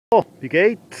Wie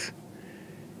geht's?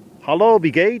 Hallo, wie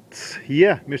geht's?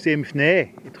 Hier, wir sind im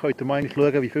Schnee. Jetzt könnt ihr mal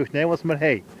schauen, wie viel Schnee wir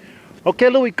haben. Okay,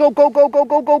 Louie, go, go, go, go,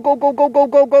 go, go, go, go, go, go,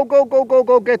 go, go, go, go, go,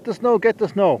 go, get the snow, get the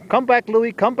snow. Come back,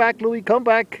 Louie, come back, Louie, come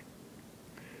back.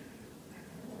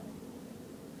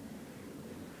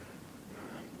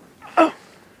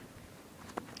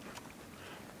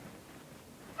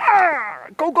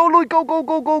 Go, go, Louie, go, go,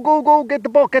 go, go, go, go, get the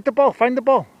ball, find the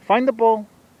ball, find the ball.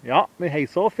 Ja, wir haben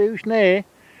so viel Schnee.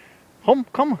 Komm,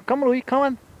 Louie, come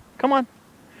on, come on,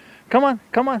 come on,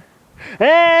 come on.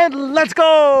 And let's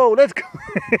go, let's go.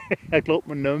 Er glaubt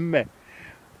mir nicht mehr.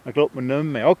 Er glaubt mir nicht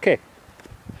mehr. Okay.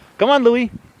 Come on, Louie.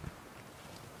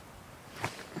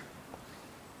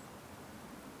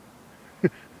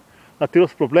 Natürlich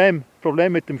das Problem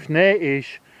mit dem Schnee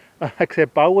ist, er sieht die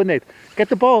Ball nicht. Get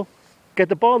the ball,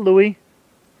 Louie.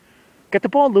 Get the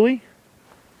ball, Louie.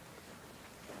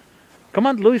 Come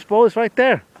on, Louie's ball is right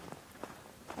there.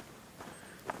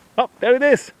 Oh, there it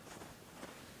is.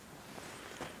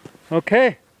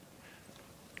 Okay.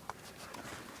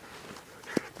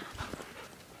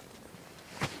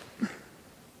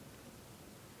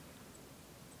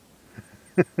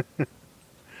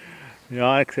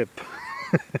 Ja, er sieht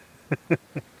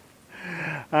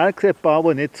die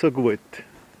Ball nicht so gut.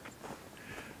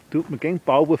 Tut mir gegen die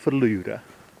Ball verlieren.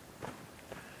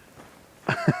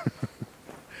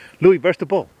 Louie, where's the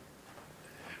ball?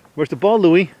 Where's the ball,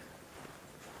 Louie?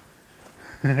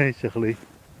 Ist ein bisschen.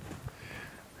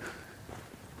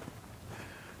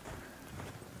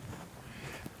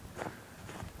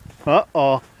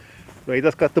 Uh-oh.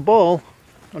 Raider's got the ball.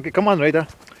 Okay, come on, Raider.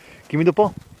 Give me the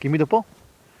ball. Give me the ball.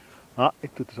 Ah,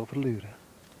 ik doe het zo verlieren.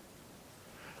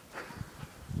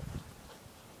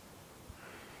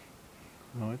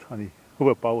 Nou, jetzt kann ich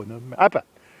bauen nicht mehr. Eben,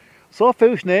 so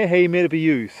viel Schnee haben wir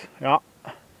bei uns. Ja.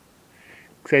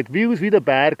 Sieht wie aus wie den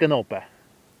Bergen oben.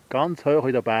 Ganz hoch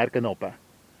in den Bergen oben.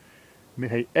 Wir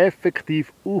haben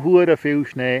effektiv unhuere viel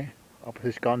Schnee, aber es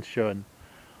ist ganz schön.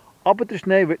 Aber der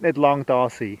Schnee wird nicht lange da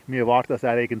sein. Wir erwarten, dass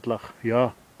er eigentlich,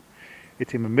 ja,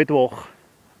 jetzt sind wir Mittwoch,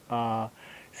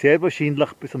 sehr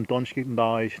wahrscheinlich bis am Donnerstag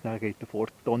da ist. Dann geht er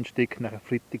fort, Donnerstag, dann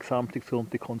Freitag, Samstag,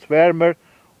 Sonntag kommt es wärmer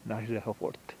und dann ist er auch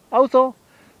fort. Also,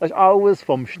 das ist alles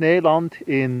vom Schneeland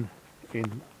in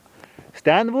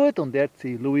Stanwood und jetzt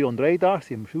sind Louie und Ray da,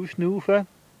 sind am Schuhschnaufen.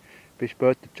 Bis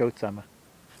später, ciao zusammen.